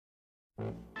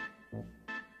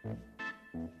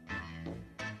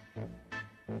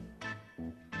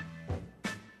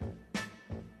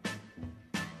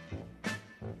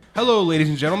Hello, ladies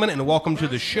and gentlemen, and welcome to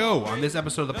the show. On this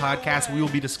episode of the podcast, we will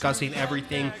be discussing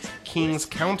everything Kings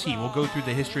County. We'll go through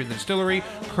the history of the distillery,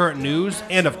 current news,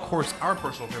 and, of course, our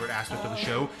personal favorite aspect of the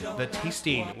show, the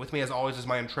tasting. With me, as always, is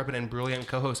my intrepid and brilliant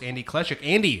co-host, Andy Kleshik.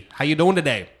 Andy, how you doing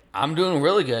today? I'm doing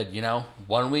really good,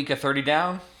 1 week of 30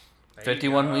 down,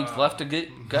 51 weeks left to go.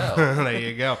 There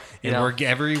you go. And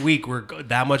every week, we're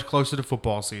that much closer to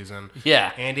football season.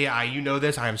 Yeah. Andy, you know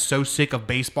this. I am so sick of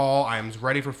baseball. I am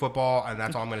ready for football, and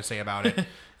that's all I'm going to say about it.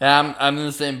 Yeah, I'm in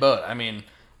the same boat. I mean,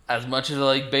 as much as I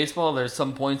like baseball, there's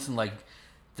some points in,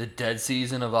 the dead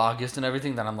season of August and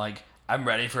everything that I'm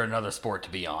ready for another sport to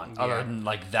be on, other than,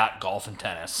 that, golf and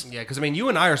tennis. Yeah, because, you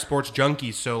and I are sports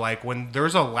junkies, so, when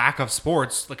there's a lack of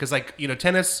sports, because,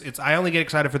 tennis, I only get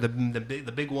excited for the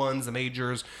big ones, the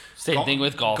majors. Same thing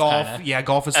with golf, kinda. Yeah,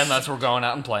 golf is... Unless we're going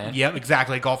out and playing. Yeah,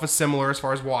 exactly. Golf is similar as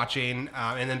far as watching,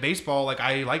 and then baseball,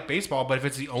 I like baseball, but if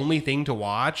it's the only thing to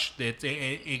watch,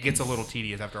 it gets a little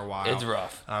tedious after a while. It's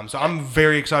rough. So I'm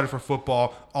very excited for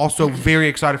football, also very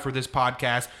excited for this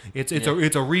podcast.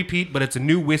 It's a repeat, but it's a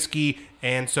new whiskey.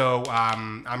 And so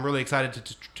I'm really excited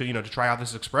to try out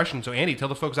this expression. So Andy, tell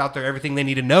the folks out there everything they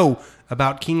need to know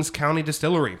about Kings County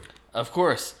Distillery. Of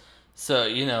course.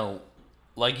 So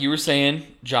like you were saying,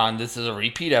 John, this is a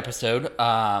repeat episode.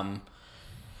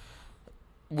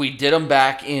 We did them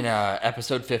back in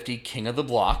episode 50, King of the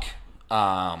Block.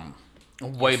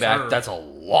 Way back. That's a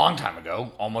long time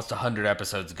ago, almost 100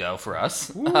 episodes ago for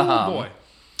us. Ooh, boy.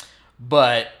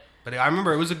 But I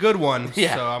remember it was a good one,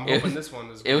 yeah, so I'm hoping this one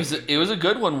is. It was a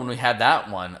good one when we had that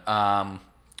one.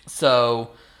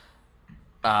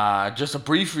 Just a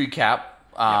brief recap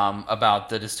about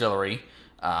the distillery,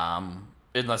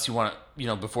 unless you want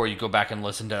to, before you go back and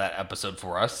listen to that episode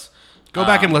for us. Go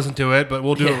back and listen to it, but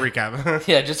we'll do a recap.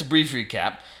 Yeah, just a brief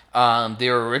recap. They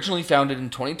were originally founded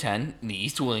in 2010 in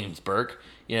East Williamsburg.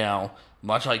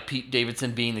 Much like Pete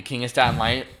Davidson being the king of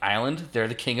Staten Island, they're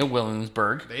the king of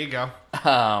Williamsburg. There you go.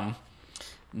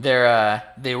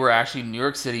 They were actually New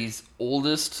York City's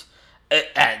oldest.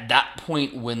 At that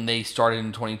point, when they started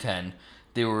in 2010,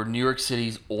 they were New York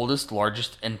City's oldest,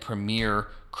 largest, and premier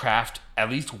craft,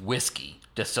 at least whiskey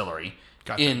distillery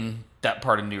in that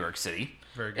part of New York City.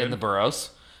 Very good. In the boroughs.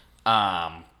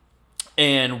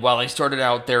 And while they started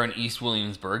out there in East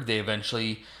Williamsburg, they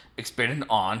eventually expanded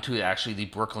on to actually the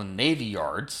Brooklyn Navy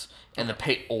Yards and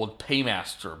the old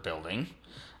Paymaster building,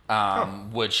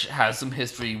 which has some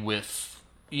history with,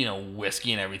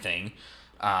 whiskey and everything.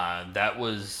 I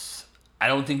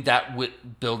don't think that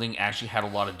building actually had a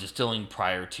lot of distilling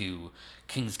prior to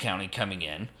Kings County coming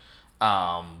in.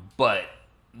 But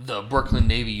the Brooklyn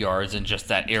Navy Yards and just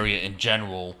that area in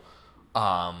general,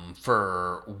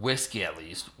 for whiskey at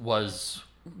least, was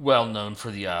well known for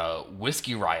the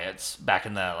whiskey riots back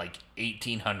in the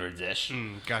 1800s-ish.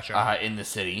 Gotcha. In the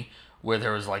city, where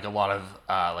there was a lot of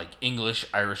English,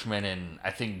 Irishmen, and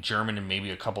I think German and maybe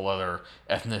a couple other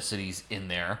ethnicities in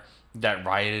there that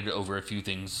rioted over a few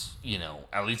things,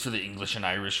 at least for the English and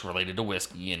Irish related to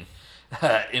whiskey and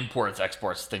imports,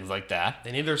 exports, things like that.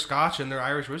 They need their Scotch and their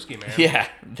Irish whiskey, man. Yeah,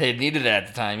 they needed it at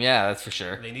the time. Yeah, that's for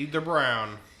sure. They need their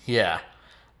brown. Yeah.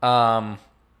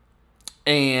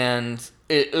 And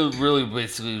it really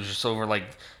basically was just over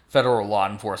federal law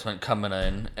enforcement coming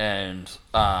in and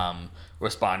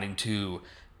responding to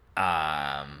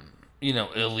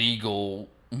illegal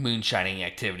moonshining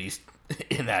activities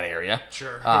in that area.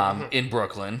 Sure. In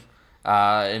Brooklyn.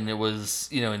 And it was,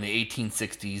 in the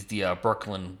 1860s, the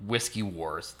Brooklyn Whiskey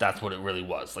Wars. That's what it really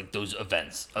was, those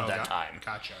events of that time.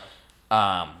 Gotcha.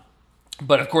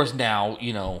 But of course now,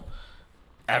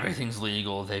 everything's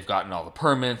legal. They've gotten all the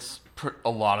permits.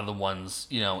 A lot of the ones,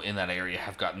 in that area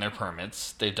have gotten their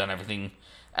permits. They've done everything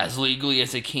as legally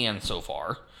as they can so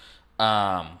far.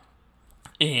 And,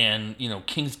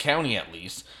 Kings County, at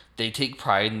least, they take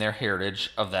pride in their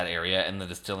heritage of that area and the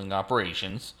distilling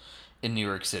operations in New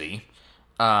York City.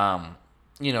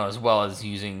 As well as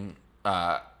using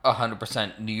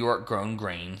 100% New York grown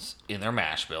grains in their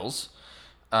mash bills.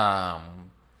 For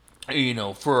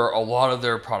a lot of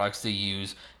their products, they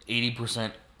use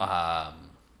 80%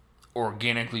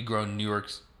 organically grown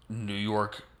New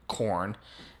York corn,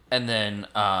 and then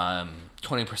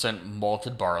 20%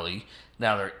 malted barley.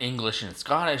 Now, they're English and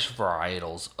Scottish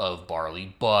varietals of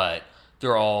barley, but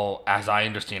they're all, as I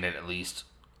understand it at least,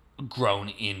 grown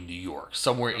in New York,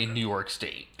 somewhere in New York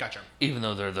State. Gotcha. Even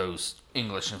though they're those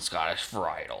English and Scottish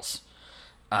varietals.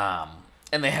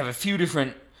 And they have a few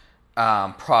different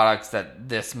products that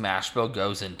this mash bill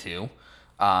goes into.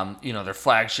 Their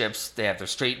flagships. They have their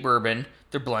straight bourbon,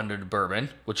 their blended bourbon,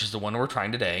 which is the one we're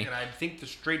trying today. And I think the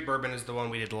straight bourbon is the one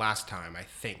we did last time, I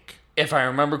think. If I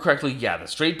remember correctly, yeah, the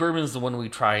straight bourbon is the one we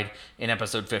tried in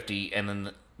episode 50, and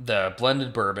then the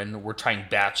blended bourbon, we're trying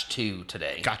batch 2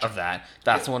 today. Gotcha. Of that.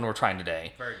 That's the one we're trying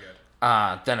today. Very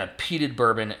good. Then a peated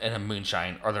bourbon and a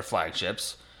moonshine are their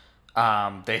flagships.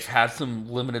 They've had some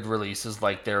limited releases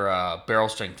like their barrel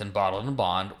strength and bottled and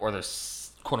bond, or their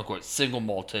quote-unquote single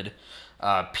malted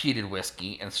peated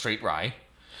whiskey and straight rye.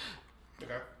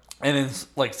 Okay. And then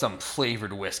like some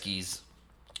flavored whiskeys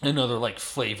and other like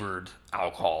flavored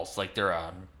alcohols, like their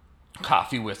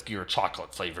coffee whiskey or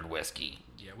chocolate flavored whiskey.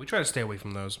 Yeah, we try to stay away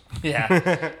from those.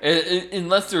 Yeah.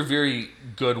 Unless they're very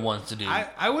good ones to do.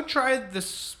 I would try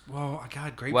this. Well,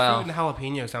 God, grapefruit and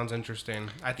jalapeno sounds interesting.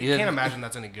 I can't imagine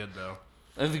that's any good, though.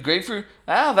 The grapefruit,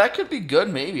 that could be good,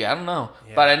 maybe. I don't know.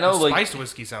 Yeah. But I know, the spiced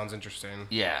whiskey sounds interesting.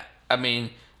 Yeah. I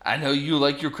mean, I know you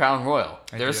like your Crown Royal.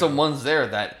 There's some ones there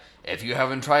that, if you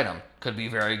haven't tried them, could be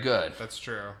very good. That's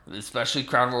true. Especially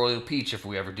Crown Royal Peach, if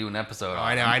we ever do an episode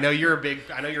on I know you're a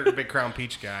big Crown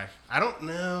Peach guy. I don't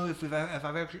know if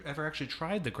I've ever actually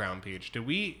tried the Crown Peach. Did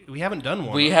we? We haven't done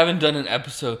one. We haven't done an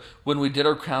episode. When we did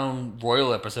our Crown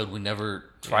Royal episode, we never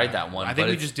tried that one. I think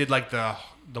we just did like the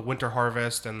Winter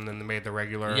Harvest and then made the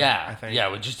regular. Yeah, I think.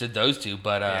 yeah, we just did those two.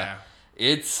 But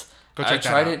it's Go check I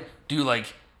tried that out. it. Do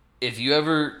like if you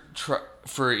ever try.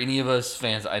 For any of us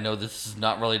fans, I know this is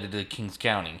not related to Kings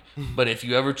County, but if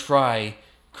you ever try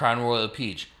Crown Royal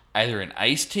Peach, either in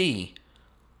iced tea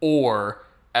or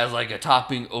as like a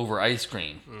topping over ice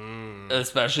cream,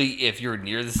 especially if you're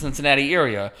near the Cincinnati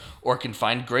area or can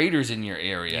find Grater's in your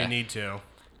area, You need to.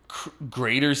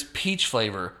 Grater's peach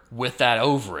flavor with that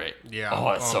over it. Yeah.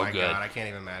 Oh, it's so my good. God, I can't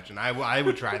even imagine. I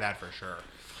would try that for sure.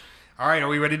 All right, are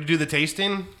we ready to do the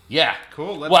tasting? Yeah.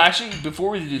 Cool. Well, actually, before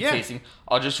we do the tasting,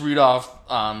 I'll just read off.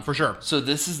 For sure. So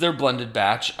this is their blended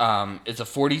batch. It's a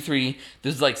 43.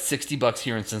 This is like $60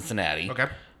 here in Cincinnati. Okay.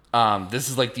 This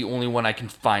is like the only one I can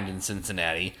find in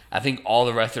Cincinnati. I think all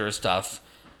the rest of their stuff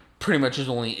pretty much is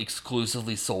only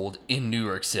exclusively sold in New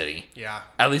York City. Yeah.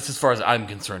 At least as far as I'm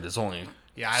concerned, it's only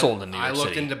sold in New York City. I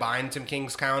looked into buying some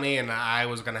Kings County, and I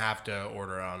was going to have to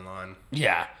order it online.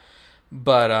 Yeah.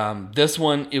 But this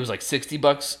one, it was like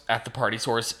 $60 at the Party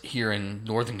Source here in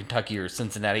Northern Kentucky or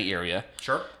Cincinnati area.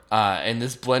 Sure. And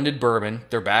this blended bourbon,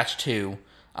 their batch 2,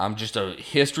 just a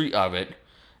history of it.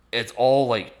 It's all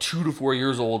like 2 to 4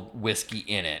 years old whiskey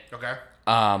in it. Okay.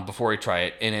 Before I try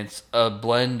it. And it's a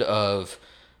blend of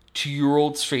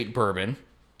 2-year-old straight bourbon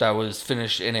that was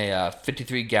finished in a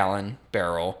 53-gallon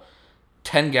barrel.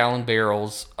 10-gallon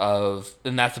barrels of,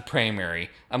 and that's the primary.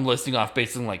 I'm listing off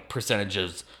basically like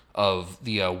percentages of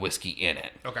the whiskey in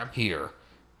it. Okay. Here.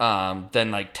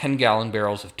 Then like 10-gallon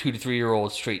barrels of 2 to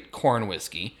 3-year-old straight corn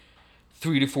whiskey.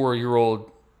 3 to 4-year-old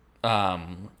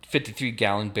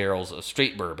 53-gallon barrels of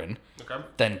straight bourbon. Okay.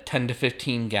 Then 10 to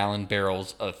 15-gallon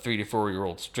barrels of 3 to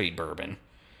 4-year-old straight bourbon.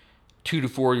 2 to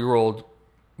 4-year-old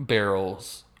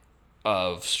barrels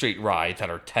of straight rye that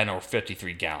are 10 or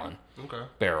 53-gallon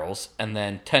barrels. And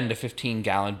then 10 to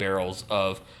 15-gallon barrels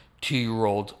of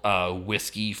 2-year-old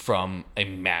whiskey from a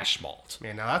mash malt.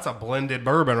 Man, now that's a blended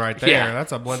bourbon right there. Yeah.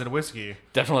 That's a blended whiskey.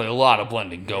 Definitely a lot of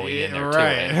blending going in there,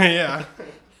 right. too. Yeah.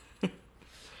 Are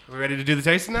we ready to do the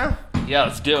tasting now? Yeah,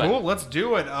 let's do it. Cool, let's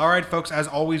do it. All right, folks, as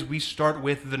always, we start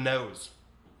with the nose.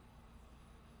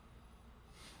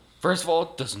 First of all,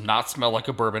 it does not smell like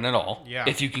a bourbon at all. Yeah.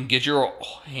 If you can get your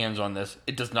hands on this,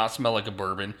 it does not smell like a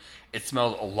bourbon. It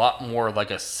smells a lot more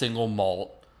like a single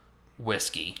malt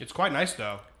whiskey. It's quite nice,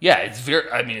 though. Yeah,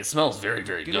 it smells very,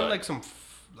 very good.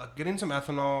 Getting some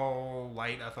ethanol,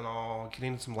 light ethanol,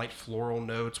 getting some light floral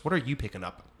notes. What are you picking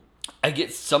up? I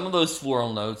get some of those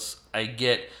floral notes. I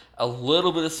get a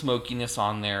little bit of smokiness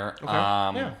on there. Okay.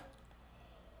 Yeah.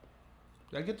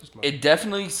 I get the smoke. It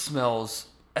definitely smells,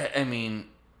 I mean,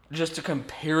 just to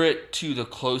compare it to the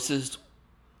closest,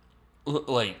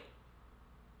 like,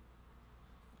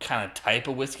 kind of type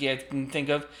of whiskey I can think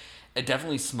of, it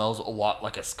definitely smells a lot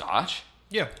like a Scotch.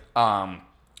 Yeah.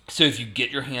 So if you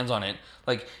get your hands on it,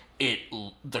 like,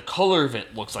 the color of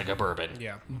it looks like a bourbon.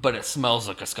 Yeah. But it smells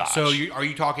like a Scotch. So are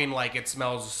you talking like it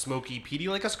smells smoky, peaty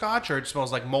like a Scotch, or it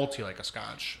smells like malty like a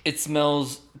Scotch?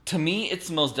 To me, it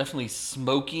smells definitely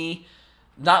smoky.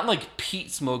 Not like peat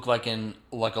smoke like in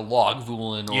like a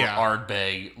Lagavulin or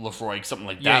Ardbeg, Lafroig, something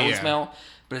like that would smell.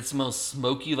 But it smells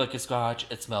smoky like a Scotch.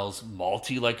 It smells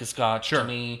malty like a Scotch to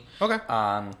me. Okay.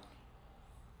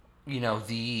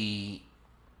 The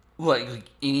like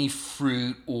any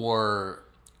fruit or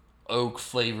oak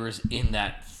flavors in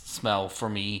that smell for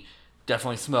me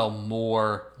definitely smell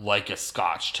more like a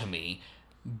Scotch to me.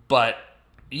 But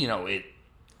it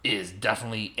is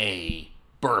definitely a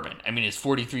bourbon. I mean, it's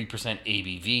 43%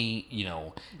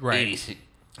 ABV, Right.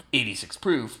 86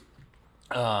 proof.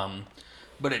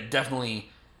 But it definitely,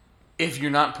 if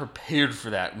you're not prepared for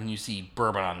that when you see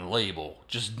bourbon on the label,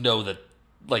 just know that,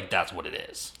 that's what it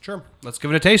is. Sure. Let's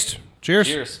give it a taste. Cheers.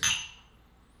 Cheers.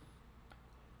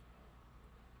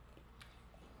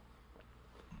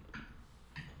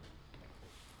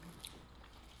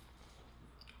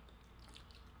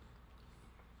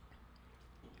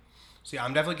 See,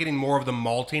 I'm definitely getting more of the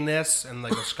maltiness and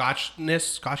like the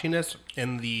scotchiness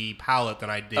in the palate than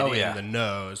I did in the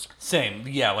nose. Same.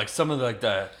 Yeah, like some of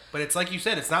the... But it's like you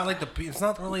said, it's not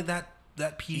really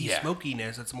that peaty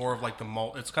smokiness. It's more of like the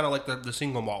malt. It's kind of like the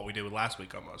single malt we did with last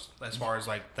week almost, as far as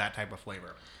like that type of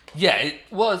flavor. Yeah,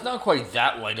 it's not quite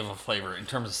that light of a flavor in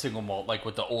terms of single malt, like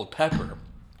with the Old Pepper.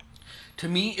 To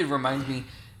me, it reminds me,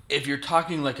 if you're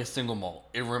talking like a single malt,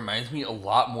 it reminds me a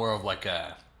lot more of like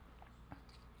a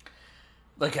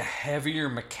heavier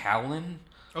Macallan,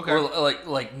 okay, or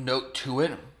like note to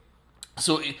it.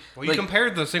 So, you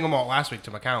compared the single malt last week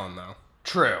to Macallan, though.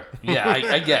 True. Yeah,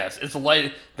 I guess it's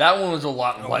light. That one was a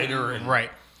lot lighter,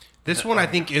 right. This one I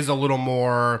think is a little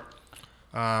more.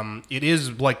 It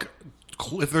is like,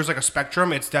 if there's like a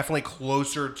spectrum, it's definitely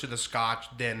closer to the Scotch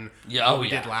than what we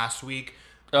did last week.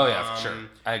 Oh yeah, for sure.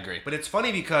 I agree. But it's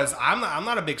funny because I'm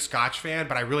not a big Scotch fan,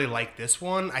 but I really like this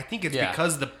one. I think it's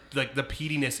because the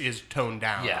peatiness is toned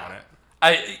down on it.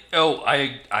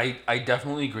 I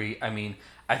definitely agree. I mean,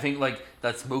 I think like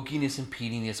that smokiness and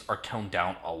peatiness are toned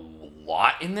down a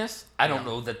lot in this. I don't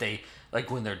know that they, like,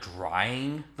 when they're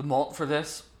drying the malt for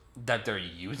this, that they're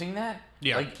using that,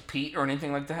 like peat or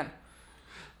anything like that.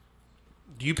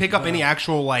 Do you pick up any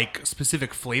actual like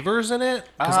specific flavors in it?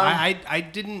 Because I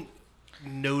didn't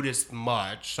notice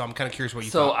much, so I'm kind of curious what you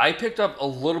thought. So I picked up a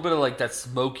little bit of like that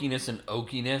smokiness and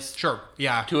oakiness. Sure,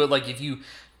 yeah. To it, like if you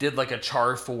did like a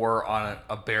char 4 on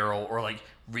a barrel, or like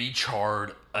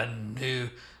recharred a new,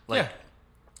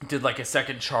 did like a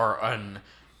second char on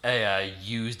a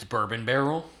used bourbon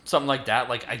barrel, something like that.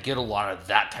 Like I get a lot of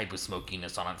that type of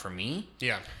smokiness on it for me.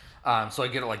 Yeah. So I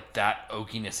get like that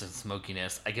oakiness and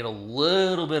smokiness. I get a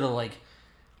little bit of like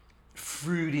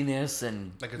fruitiness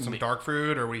and like some dark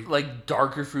fruit, or like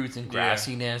darker fruits and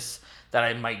grassiness that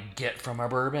I might get from a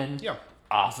bourbon. Yeah.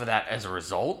 Off of that as a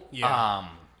result. Yeah.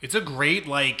 It's a great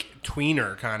like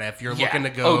tweener kind of if you're looking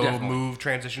to go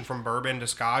transition from bourbon to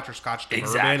Scotch or Scotch to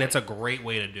bourbon. It's a great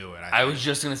way to do it. I was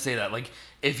just gonna say that, like,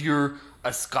 if you're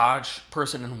a Scotch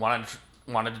person and wanted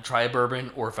to try a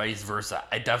bourbon, or vice versa,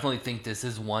 I definitely think this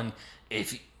is one.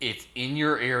 If it's in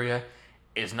your area,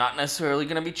 it's not necessarily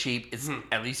going to be cheap. It's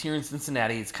at least here in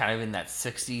Cincinnati, it's kind of in that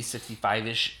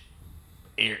 $60-$65-ish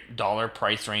dollar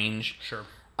price range. Sure.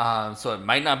 So it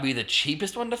might not be the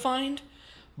cheapest one to find,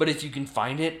 but if you can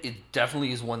find it, it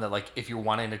definitely is one that, like, if you're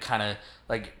wanting to kind of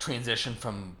like transition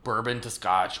from bourbon to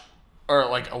Scotch, or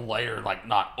like a lighter, like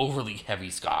not overly heavy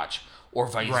Scotch, or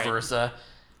vice versa,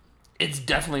 it's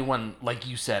definitely one, like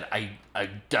you said, I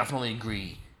definitely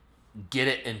agree. Get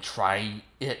it and try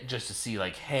it just to see,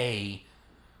 like, hey,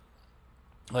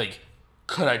 like,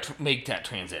 could I make that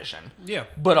transition? Yeah.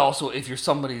 But also, if you're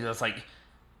somebody that's like,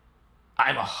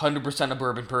 I'm 100% a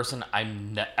bourbon person,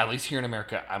 at least here in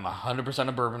America, I'm 100%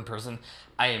 a bourbon person,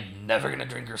 I am never going to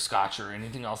drink your Scotch or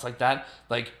anything else like that,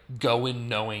 like, go in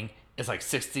knowing it's like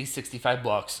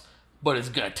 $60-$65, but it's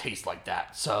going to taste like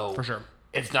that. So, for sure.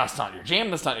 It's not your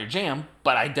jam,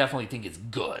 but I definitely think it's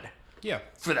good. Yeah.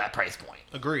 For that price point.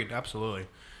 Agreed. Absolutely.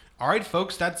 All right,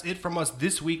 folks, that's it from us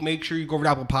this week. Make sure you go over to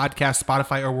Apple Podcasts,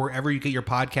 Spotify, or wherever you get your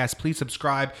podcasts. Please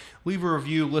subscribe, leave a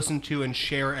review, listen to, and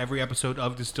share every episode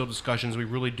of Distilled Discussions. We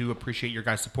really do appreciate your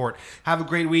guys' support. Have a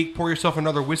great week. Pour yourself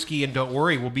another whiskey, and don't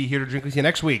worry, we'll be here to drink with you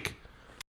next week.